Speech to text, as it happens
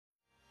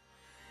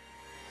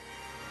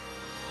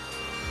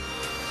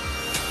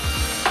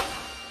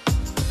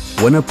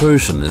When a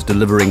person is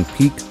delivering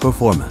peak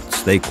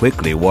performance, they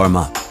quickly warm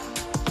up.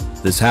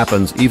 This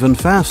happens even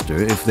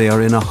faster if they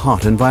are in a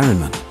hot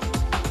environment.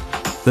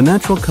 The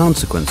natural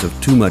consequence of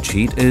too much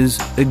heat is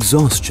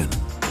exhaustion,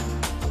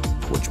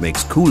 which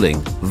makes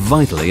cooling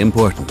vitally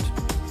important.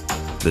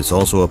 This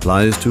also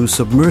applies to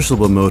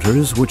submersible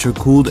motors, which are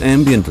cooled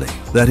ambiently,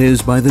 that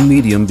is, by the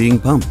medium being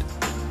pumped.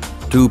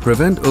 To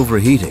prevent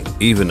overheating,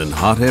 even in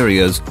hot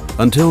areas,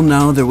 until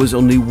now there was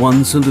only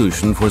one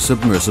solution for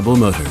submersible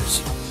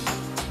motors: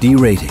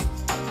 derating.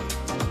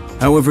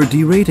 However,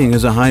 derating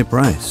is a high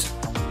price.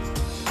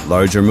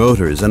 Larger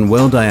motors and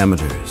well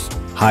diameters,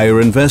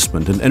 higher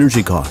investment and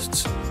energy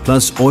costs,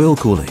 plus oil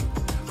cooling.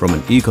 From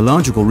an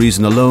ecological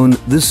reason alone,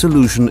 this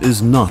solution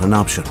is not an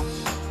option.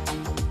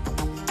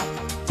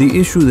 The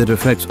issue that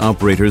affects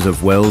operators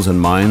of wells and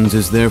mines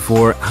is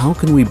therefore, how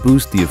can we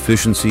boost the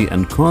efficiency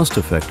and cost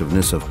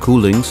effectiveness of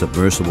cooling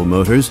submersible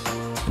motors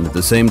and at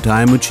the same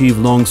time achieve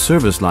long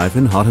service life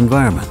in hot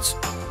environments?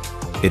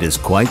 It is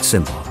quite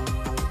simple.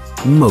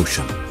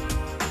 Motion.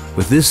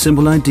 With this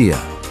simple idea,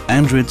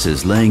 ANDRITZ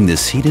is laying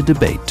this heated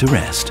debate to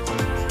rest.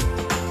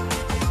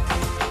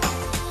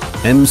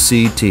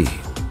 MCT,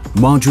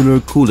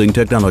 Modular Cooling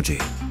Technology,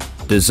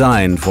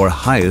 designed for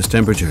highest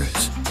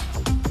temperatures.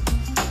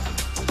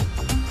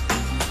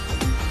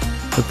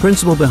 The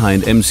principle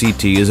behind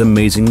MCT is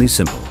amazingly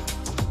simple.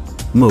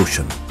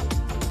 Motion.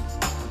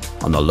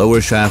 On the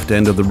lower shaft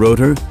end of the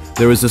rotor,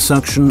 there is a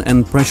suction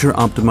and pressure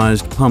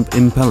optimized pump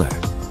impeller.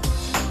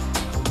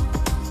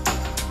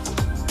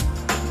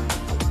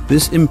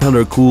 This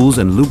impeller cools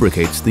and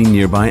lubricates the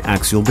nearby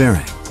axial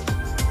bearing.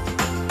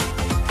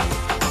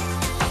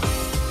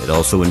 It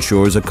also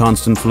ensures a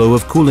constant flow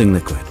of cooling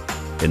liquid,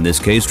 in this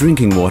case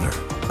drinking water,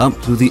 up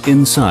through the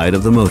inside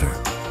of the motor.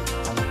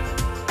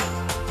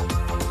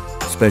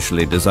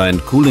 Specially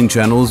designed cooling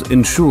channels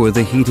ensure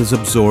the heat is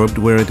absorbed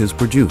where it is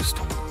produced.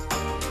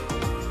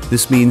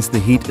 This means the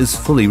heat is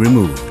fully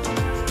removed.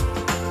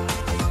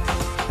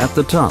 At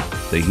the top,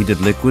 the heated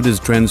liquid is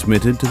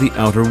transmitted to the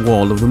outer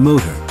wall of the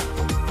motor.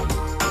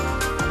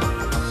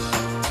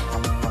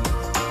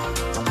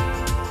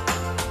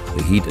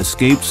 The heat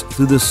escapes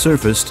through the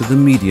surface to the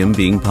medium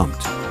being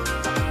pumped.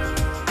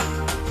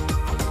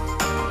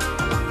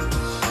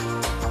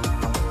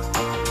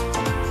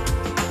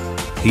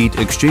 Heat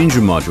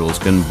exchanger modules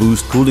can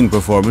boost cooling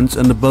performance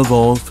and above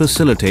all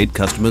facilitate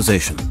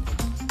customization.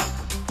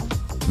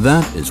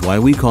 That is why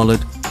we call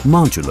it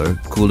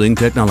Modular Cooling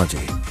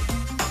Technology.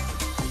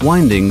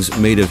 Windings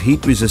made of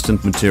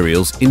heat-resistant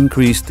materials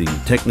increase the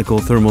technical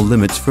thermal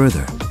limits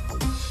further.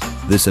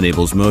 This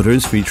enables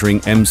motors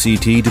featuring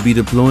MCT to be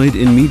deployed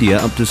in media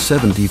up to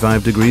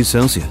 75 degrees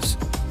Celsius.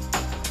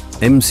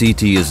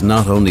 MCT is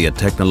not only a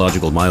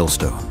technological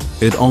milestone,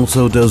 it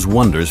also does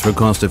wonders for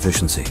cost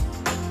efficiency.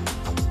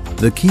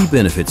 The key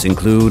benefits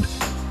include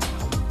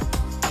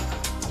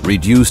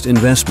reduced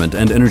investment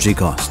and energy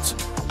costs.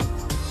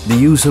 The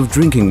use of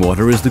drinking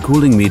water as the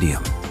cooling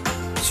medium.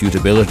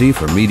 Suitability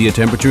for media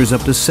temperatures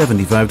up to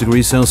 75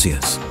 degrees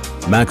Celsius.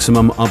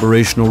 Maximum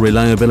operational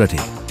reliability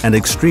and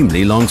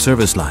extremely long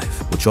service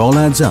life, which all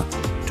adds up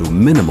to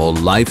minimal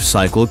life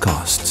cycle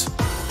costs.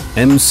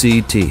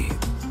 MCT,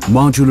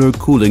 Modular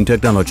Cooling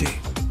Technology,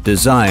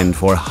 designed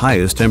for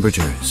highest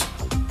temperatures.